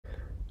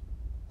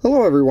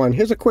Hello everyone,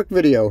 here's a quick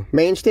video.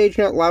 MainStage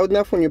not loud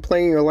enough when you're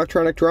playing your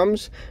electronic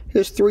drums?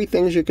 Here's 3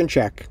 things you can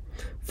check.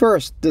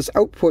 First, this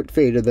output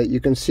fader that you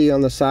can see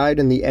on the side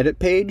in the edit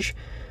page.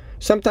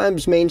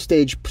 Sometimes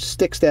MainStage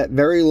sticks that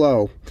very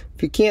low.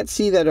 If you can't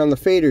see that on the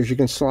faders, you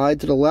can slide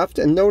to the left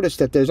and notice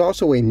that there's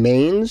also a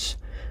mains,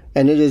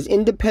 and it is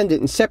independent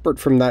and separate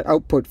from that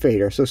output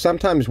fader. So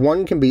sometimes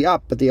one can be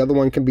up, but the other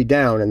one can be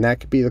down, and that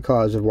could be the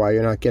cause of why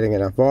you're not getting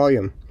enough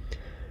volume.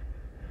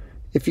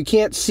 If you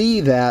can't see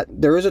that,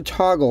 there is a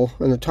toggle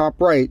in the top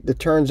right that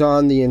turns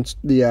on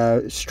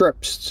the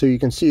strips so you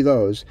can see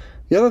those.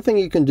 The other thing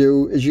you can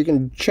do is you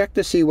can check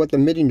to see what the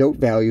MIDI note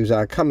values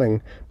are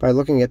coming by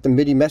looking at the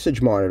MIDI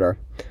message monitor.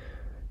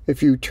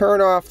 If you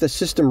turn off the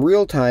system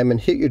real time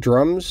and hit your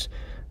drums,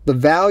 the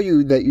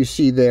value that you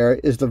see there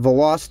is the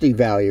velocity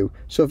value.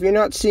 So if you're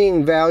not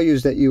seeing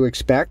values that you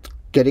expect,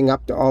 getting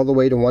up to all the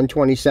way to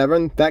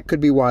 127, that could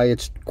be why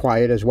it's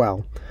quiet as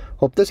well.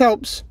 Hope this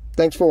helps.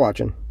 Thanks for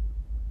watching.